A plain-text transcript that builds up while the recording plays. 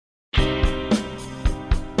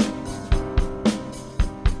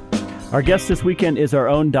Our guest this weekend is our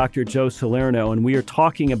own Dr. Joe Salerno, and we are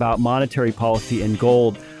talking about monetary policy and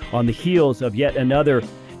gold on the heels of yet another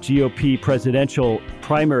GOP presidential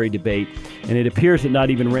primary debate. And it appears that not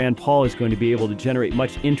even Rand Paul is going to be able to generate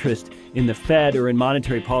much interest in the Fed or in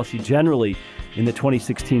monetary policy generally in the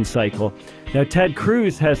 2016 cycle. Now, Ted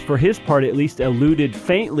Cruz has, for his part, at least alluded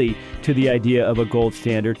faintly to the idea of a gold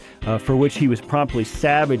standard, for which he was promptly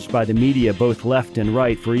savaged by the media, both left and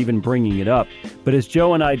right, for even bringing it up. But as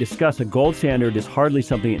Joe and I discuss, a gold standard is hardly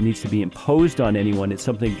something that needs to be imposed on anyone. It's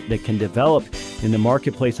something that can develop in the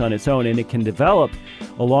marketplace on its own, and it can develop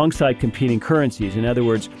alongside competing currencies. In other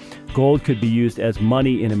words, gold could be used as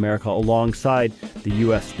money in America alongside the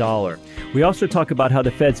U.S. dollar. We also talk about how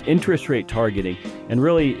the Fed's interest rate targeting and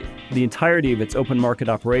really the entirety of its open market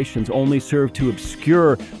operations only serve to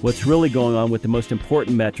obscure what's really going on with the most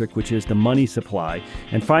important metric, which is the money supply.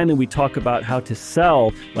 And finally, we talk about how to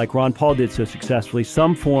sell, like Ron Paul did so successfully,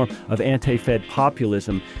 some form of anti-Fed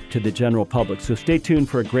populism to the general public. So stay tuned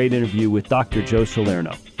for a great interview with Dr. Joe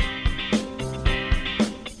Salerno.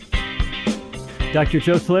 Dr.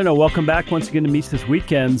 Joe Salerno, welcome back once again to Mises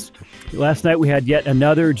Weekends. Last night we had yet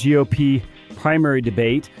another GOP primary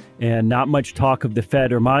debate and not much talk of the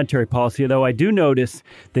Fed or monetary policy, though I do notice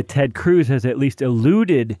that Ted Cruz has at least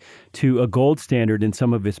alluded to a gold standard in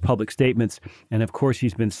some of his public statements. And of course,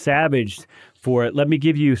 he's been savaged for it. Let me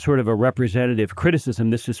give you sort of a representative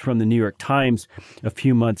criticism. This is from the New York Times a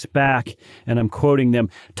few months back, and I'm quoting them.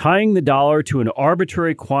 "Tying the dollar to an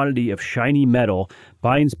arbitrary quantity of shiny metal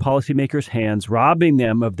binds policymakers' hands, robbing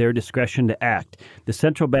them of their discretion to act. The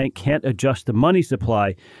central bank can't adjust the money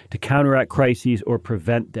supply to counteract crises or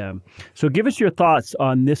prevent them." So give us your thoughts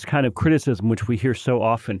on this kind of criticism, which we hear so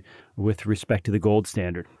often with respect to the gold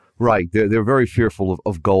standard. Right. They're very fearful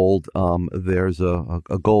of gold. There's an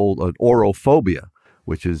orophobia,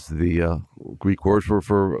 which is the Greek word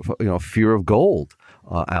for fear of gold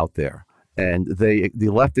out there. And the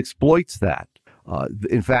left exploits that.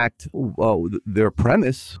 In fact, their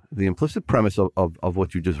premise, the implicit premise of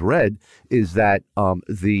what you just read, is that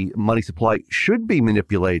the money supply should be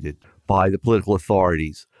manipulated by the political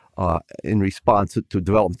authorities in response to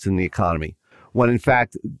developments in the economy, when in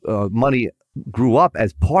fact money grew up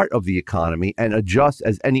as part of the economy and adjusts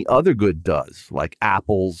as any other good does, like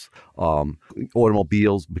apples,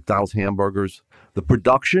 automobiles, McDonald's hamburgers. The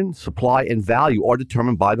production, supply, and value are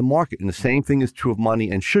determined by the market. And the same thing is true of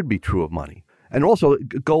money and should be true of money. And also,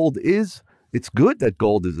 it's good that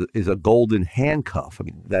gold is a golden handcuff. I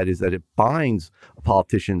mean, that is that it binds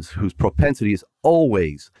politicians whose propensity is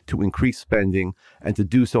always to increase spending and to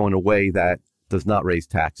do so in a way that does not raise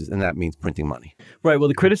taxes, and that means printing money. Right. Well,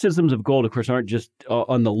 the criticisms of gold, of course, aren't just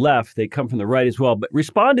on the left. They come from the right as well. But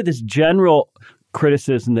respond to this general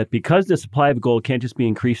criticism that because the supply of gold can't just be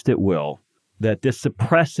increased at will, that this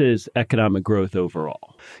suppresses economic growth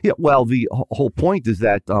overall. Yeah, well, the whole point is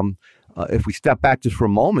that if we step back just for a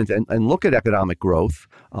moment and look at economic growth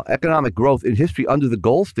in history under the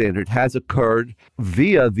gold standard has occurred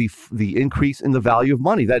via the increase in the value of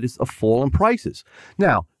money. That is a fall in prices.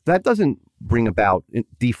 Now, that doesn't bring about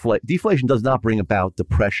deflation does not bring about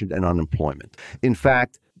depression and unemployment. In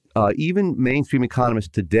fact, even mainstream economists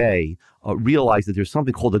today realize that there's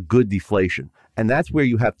something called a good deflation. And that's where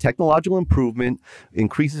you have technological improvement,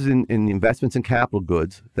 increases in investments in capital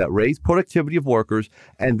goods that raise productivity of workers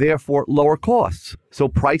and therefore lower costs. So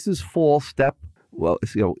prices fall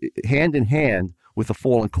hand in hand with a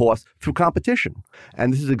fall in costs through competition.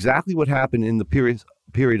 And this is exactly what happened in the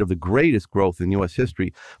period of the greatest growth in U.S.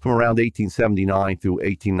 history from around 1879 through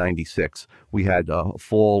 1896. We had a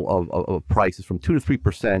fall of prices from 2 to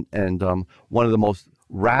 3% and one of the most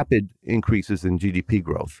rapid increases in GDP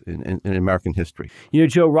growth in American history. You know,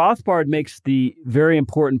 Joe, Rothbard makes the very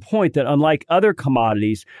important point that unlike other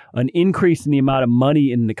commodities, an increase in the amount of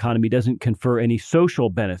money in an economy doesn't confer any social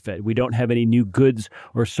benefit. We don't have any new goods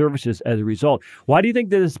or services as a result. Why do you think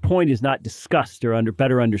that this point is not discussed or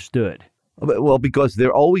better understood? Well, because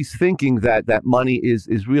they're always thinking that money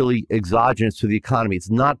is really exogenous to the economy. It's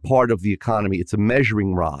not part of the economy. It's a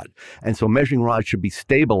measuring rod. And so measuring rods should be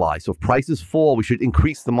stabilized. So if prices fall, we should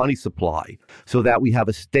increase the money supply so that we have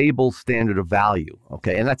a stable standard of value.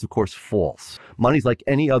 Okay. And that's, of course, false. Money's like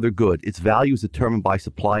any other good. Its value is determined by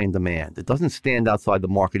supply and demand. It doesn't stand outside the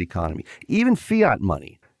market economy. Even fiat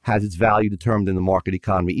money has its value determined in the market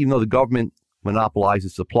economy, even though the government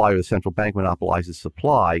monopolizes supply or the central bank monopolizes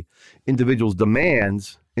supply, individuals'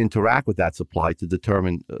 demands interact with that supply to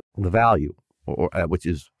determine the value, which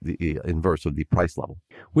is the inverse of the price level.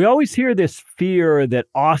 We always hear this fear that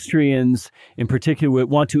Austrians in particular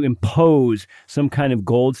would want to impose some kind of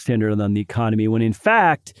gold standard on the economy, when in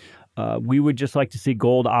fact, We would just like to see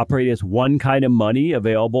gold operate as one kind of money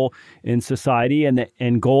available in society,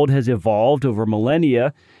 and gold has evolved over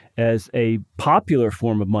millennia as a popular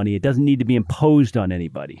form of money. It doesn't need to be imposed on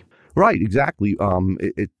anybody. Right, exactly.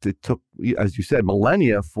 It took, as you said,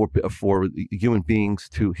 millennia for human beings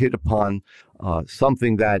to hit upon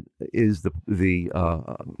something that is the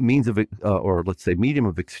means of or let's say medium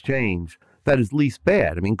of exchange that is least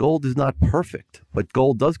bad. I mean, gold is not perfect, but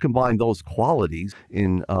gold does combine those qualities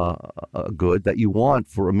in a good that you want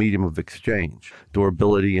for a medium of exchange,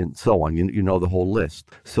 durability, and so on. You know the whole list.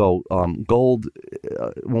 So gold,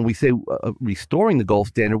 when we say restoring the gold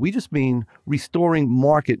standard, we just mean restoring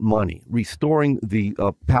market money, restoring the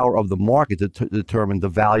power of the market to determine the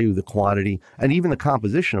value, the quantity, and even the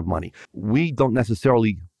composition of money. We don't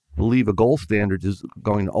necessarily believe a gold standard is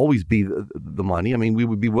going to always be the money. I mean, we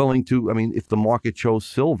would be willing to, if the market chose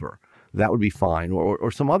silver, that would be fine,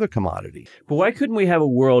 or some other commodity. But why couldn't we have a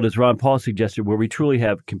world, as Ron Paul suggested, where we truly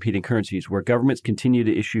have competing currencies, where governments continue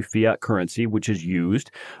to issue fiat currency, which is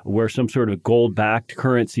used, where some sort of gold-backed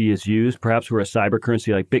currency is used, perhaps where a cyber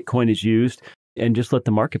currency like Bitcoin is used, and just let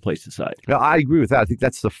the marketplace decide? Yeah, I agree with that. I think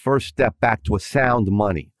that's the first step back to a sound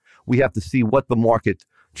money. We have to see what the market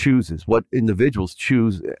chooses, what individuals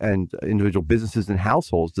choose, and individual businesses and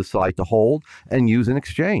households decide to hold and use in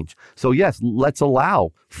exchange. So yes, let's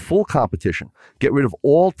allow full competition. Get rid of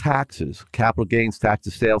all taxes, capital gains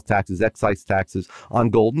taxes, sales taxes, excise taxes on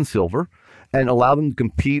gold and silver, and allow them to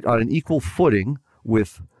compete on an equal footing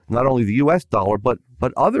with not only the U.S. dollar, but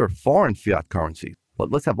other foreign fiat currencies. But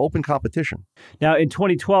let's have open competition. Now, in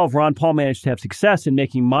 2012, Ron Paul managed to have success in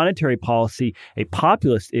making monetary policy a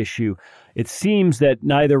populist issue. It seems that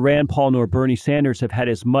neither Rand Paul nor Bernie Sanders have had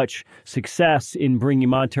as much success in bringing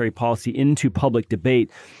monetary policy into public debate.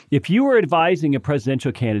 If you were advising a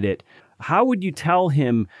presidential candidate, how would you tell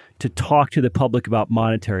him to talk to the public about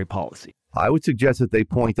monetary policy? I would suggest that they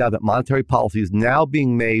point out that monetary policy is now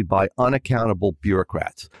being made by unaccountable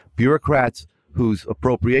bureaucrats whose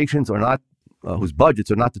appropriations are not whose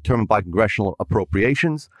budgets are not determined by congressional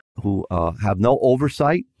appropriations, who have no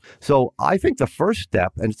oversight. So I think the first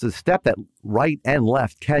step, and it's a step that right and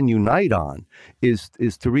left can unite on, is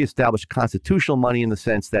to reestablish constitutional money in the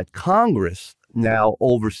sense that Congress now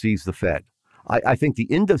oversees the Fed. I think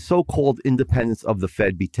the so-called independence of the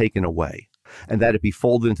Fed be taken away, and that it be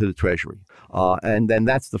folded into the Treasury. And then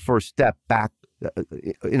that's the first step back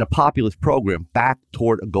in a populist program back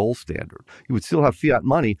toward a gold standard. You would still have fiat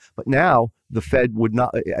money, but now the Fed would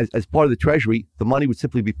not, as part of the Treasury, the money would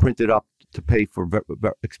simply be printed up to pay for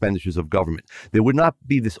expenditures of government. There would not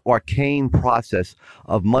be this arcane process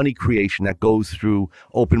of money creation that goes through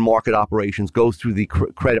open market operations, goes through the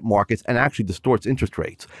credit markets, and actually distorts interest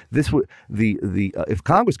rates. This would if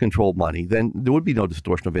Congress controlled money, then there would be no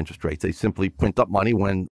distortion of interest rates. They simply print up money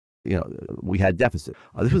when we had deficit.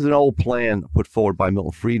 This was an old plan put forward by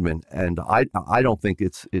Milton Friedman, and I don't think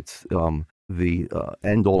it's the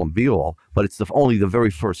end all and be all, but it's only the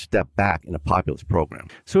very first step back in a populist program.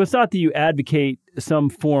 So it's not that you advocate some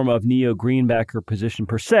form of neo-greenbacker position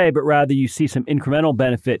per se, but rather you see some incremental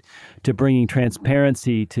benefit to bringing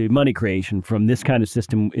transparency to money creation from this kind of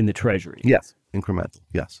system in the Treasury. Yes. Incremental,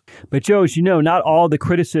 yes. But Joe, as you know, not all the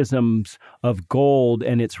criticisms of gold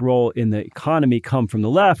and its role in the economy come from the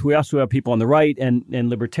left. We also have people on the right and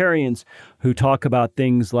libertarians who talk about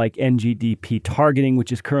things like NGDP targeting,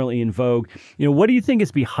 which is currently in vogue. What do you think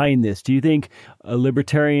is behind this? Do you think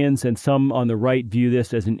libertarians and some on the right view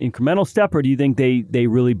this as an incremental step, or do you think they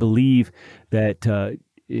really believe that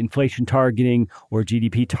inflation targeting or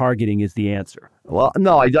GDP targeting is the answer? Well,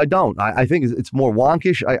 no, I don't. I think it's more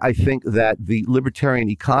wonkish. I think that the libertarian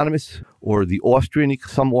economists or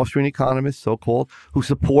some Austrian economists, so-called, who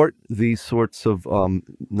support these sorts of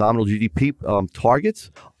nominal GDP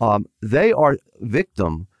targets, they are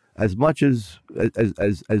victim as much as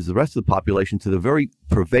the rest of the population to the very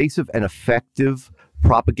pervasive and effective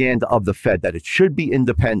propaganda of the Fed that it should be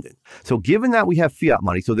independent. So given that we have fiat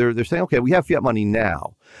money, so they're saying, okay, we have fiat money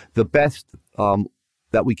now. The best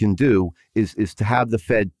that we can do is to have the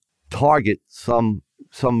Fed target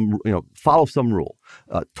follow some rule,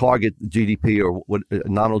 target GDP or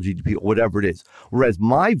nominal GDP or whatever it is. Whereas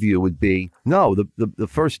my view would be, no, the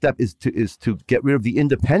first step is to get rid of the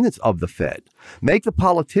independence of the Fed. Make the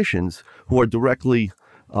politicians who are directly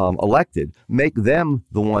elected, make them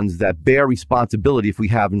the ones that bear responsibility if we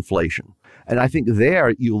have inflation. And I think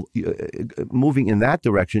there, moving in that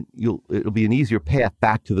direction, it'll be an easier path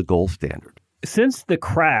back to the gold standard. Since the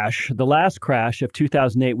last crash of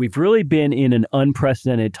 2008, we've really been in an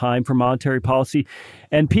unprecedented time for monetary policy,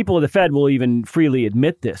 and people at the Fed will even freely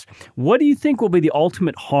admit this. What do you think will be the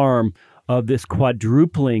ultimate harm of this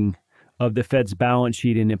quadrupling of the Fed's balance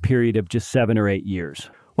sheet in a period of just 7 or 8 years?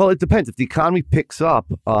 Well, it depends. If the economy picks up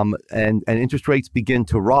and interest rates begin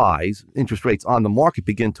to rise, interest rates on the market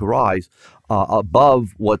begin to rise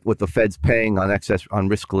above what the Fed's paying on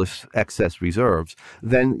riskless excess reserves,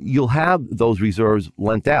 then you'll have those reserves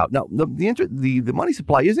lent out. Now, the money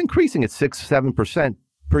supply is increasing at 6-7%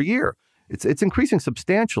 per year. It's increasing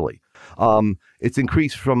substantially. It's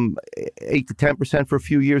increased from 8 to 10% for a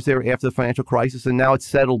few years there after the financial crisis, and now it's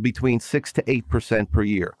settled between 6 to 8% per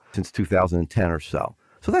year since 2010 or so.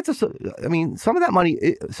 So some of that money,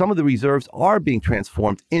 some of the reserves are being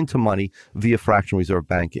transformed into money via fractional reserve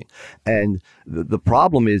banking. And the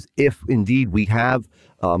problem is, if indeed we have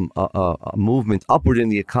a movement upward in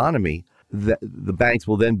the economy, the banks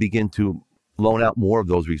will then begin to loan out more of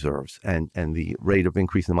those reserves, and the rate of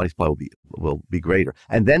increase in the money supply will be greater.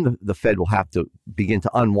 And then the Fed will have to begin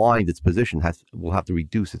to unwind its position, will have to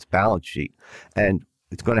reduce its balance sheet. And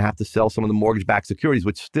it's going to have to sell some of the mortgage-backed securities,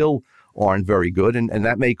 which still aren't very good, and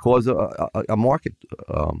that may cause a market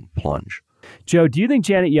plunge. Joe, do you think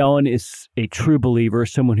Janet Yellen is a true believer,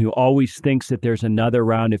 someone who always thinks that there's another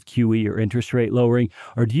round of QE or interest rate lowering,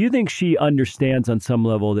 or do you think she understands on some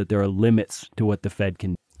level that there are limits to what the Fed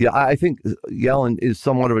can do? Yeah, I think Yellen is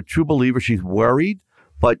somewhat of a true believer. She's worried,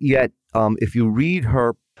 but yet if you read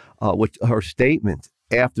her statement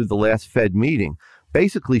after the last Fed meeting,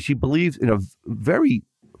 basically she believes in a very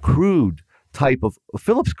crude type of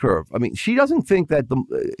Phillips curve. I mean, she doesn't think that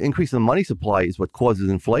the increase in the money supply is what causes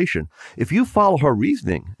inflation. If you follow her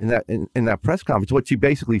reasoning in that press conference, what she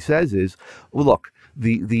basically says is, well, look,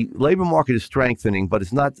 the labor market is strengthening, but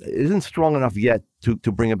it isn't strong enough yet to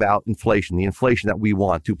bring about inflation, the inflation that we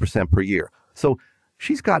want, 2% per year. So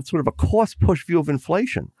she's got sort of a cost push view of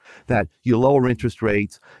inflation, that you lower interest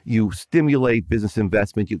rates, you stimulate business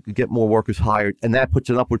investment, you get more workers hired, and that puts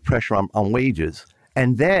an upward pressure on wages.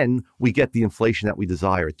 And then we get the inflation that we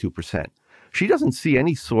desire at 2%. She doesn't see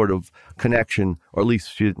any sort of connection, or at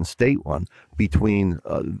least she didn't state one, between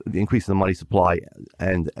the increase in the money supply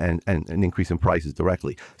and an increase in prices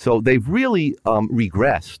directly. So they've really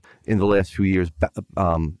regressed in the last few years.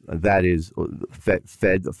 That is,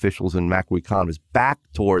 Fed officials and macroeconomists back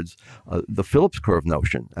towards the Phillips curve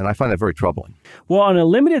notion. And I find that very troubling. Well, on a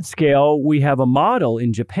limited scale, we have a model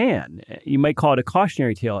in Japan. You might call it a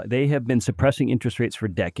cautionary tale. They have been suppressing interest rates for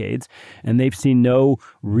decades, and they've seen no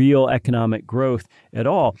real economic growth at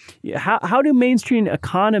all. How do mainstream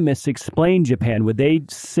economists explain Japan? Would they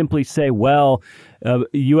simply say, well, the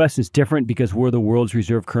U.S. is different because we're the world's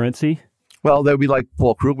reserve currency? Well, they'd be like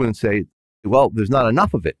Paul Krugman and say, well, there's not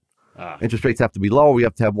enough of it. Interest rates have to be lower. We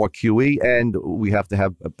have to have more QE, and we have to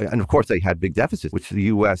have, and of course they had big deficits, which the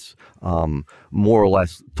U.S. More or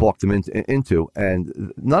less talked them into,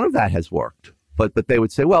 and none of that has worked. But they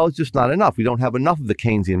would say, well, it's just not enough. We don't have enough of the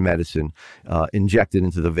Keynesian medicine injected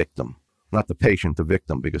into the victim. Not the patient, the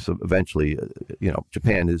victim, because eventually,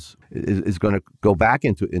 Japan is going to go back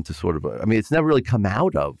into sort of it's never really come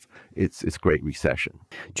out of its Great Recession.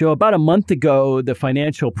 Joe, about a month ago, the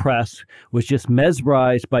financial press was just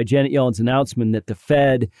mesmerized by Janet Yellen's announcement that the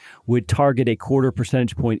Fed would target a 0.25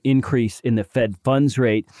 percentage point increase in the Fed funds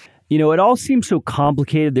rate. It all seems so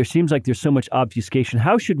complicated. There seems like there's so much obfuscation.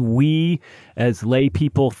 How should we, as lay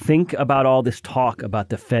people, think about all this talk about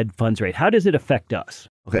the Fed funds rate? How does it affect us?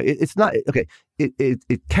 Okay, it's not okay.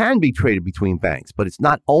 It can be traded between banks, but it's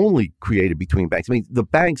not only created between banks. I mean, the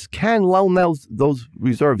banks can loan those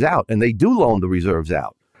reserves out, and they do loan the reserves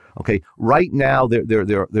out. Okay, right now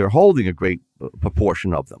they're holding a great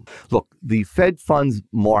proportion of them. Look, the Fed funds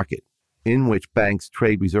market, in which banks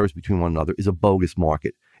trade reserves between one another, is a bogus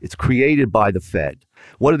market. It's created by the Fed.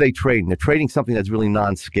 What are they trading? They're trading something that's really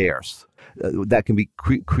non-scarce, that can be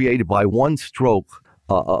created by one stroke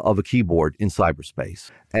of a keyboard in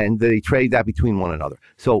cyberspace. And they trade that between one another.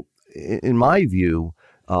 So in my view,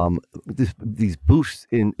 these boosts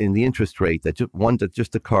in the interest rate, one that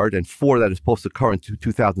just occurred and four that is supposed to occur in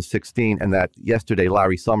 2016, and that yesterday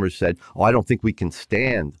Larry Summers said, I don't think we can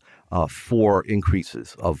stand 4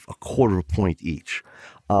 increases of a 0.25 point each.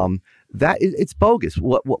 It's bogus.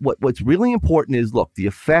 What's really important is, look, the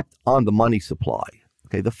effect on the money supply.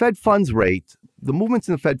 Okay, the Fed funds rate, the movements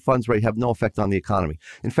in the Fed funds rate have no effect on the economy.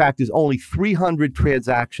 In fact, there's only 300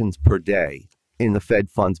 transactions per day in the Fed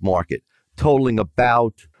funds market, totaling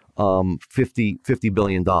about $50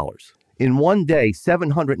 billion. In one day,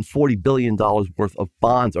 $740 billion worth of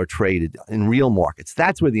bonds are traded in real markets.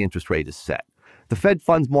 That's where the interest rate is set. The Fed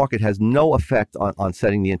funds market has no effect on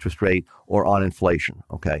setting the interest rate or on inflation,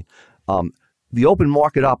 okay? The open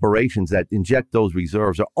market operations that inject those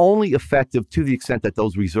reserves are only effective to the extent that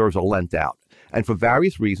those reserves are lent out. And for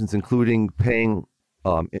various reasons, including paying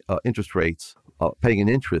interest rates, paying an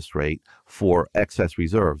interest rate for excess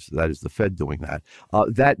reserves. That is the Fed doing that.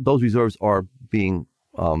 Those reserves are being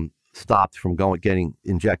stopped from getting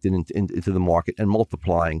injected into the market and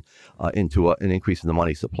multiplying into an increase in the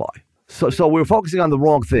money supply. So we're focusing on the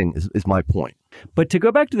wrong thing, is my point. But to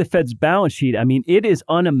go back to the Fed's balance sheet, I mean, it is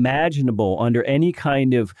unimaginable under any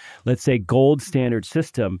kind of, let's say, gold standard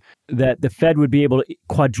system that the Fed would be able to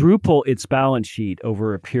quadruple its balance sheet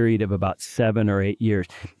over a period of about 7 or 8 years.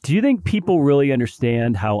 Do you think people really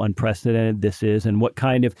understand how unprecedented this is and what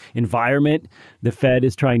kind of environment the Fed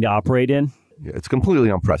is trying to operate in? Yeah, it's completely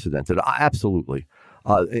unprecedented. Absolutely.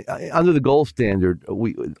 Under the gold standard,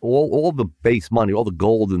 all the base money, all the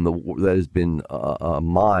gold that has been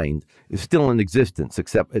mined is still in existence,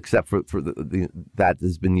 except for that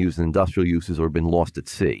has been used in industrial uses or been lost at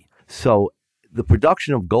sea. So the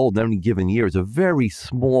production of gold in any given year is a very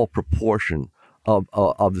small proportion of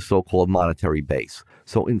the so-called monetary base.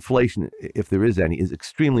 So inflation, if there is any, is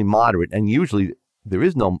extremely moderate, and usually there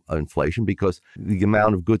is no inflation because the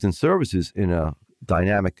amount of goods and services in a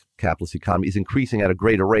dynamic capitalist economy is increasing at a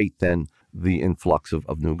greater rate than the influx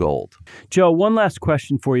of new gold. Joe, one last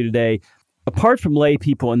question for you today. Apart from lay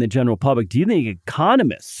people and the general public, do you think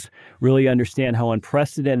economists really understand how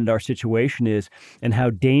unprecedented our situation is and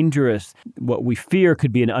how dangerous what we fear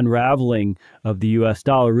could be an unraveling of the U.S.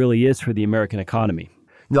 dollar really is for the American economy?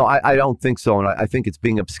 No, I don't think so. And I think it's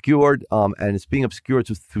being obscured, and it's being obscured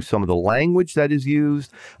through some of the language that is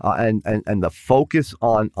used and the focus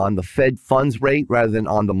on the Fed funds rate rather than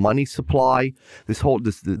on the money supply. This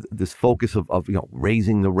focus of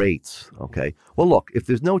raising the rates. OK, well, look, if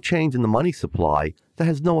there's no change in the money supply, that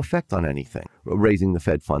has no effect on anything, raising the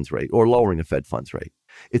Fed funds rate or lowering the Fed funds rate.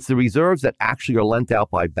 It's the reserves that actually are lent out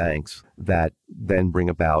by banks that then bring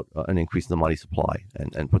about an increase in the money supply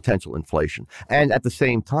and potential inflation. And at the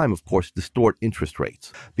same time, of course, distort interest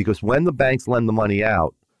rates. Because when the banks lend the money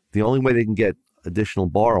out, the only way they can get additional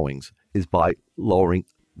borrowings is by lowering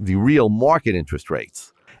the real market interest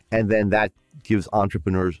rates. And then that gives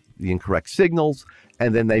entrepreneurs the incorrect signals,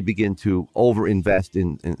 and then they begin to overinvest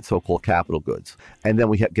in so-called capital goods. And then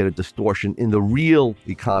we get a distortion in the real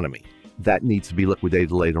economy that needs to be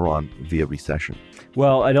liquidated later on via recession.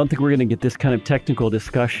 Well, I don't think we're going to get this kind of technical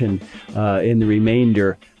discussion in the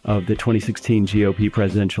remainder of the 2016 GOP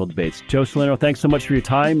presidential debates. Joe Salerno, thanks so much for your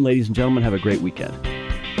time. Ladies and gentlemen, have a great weekend.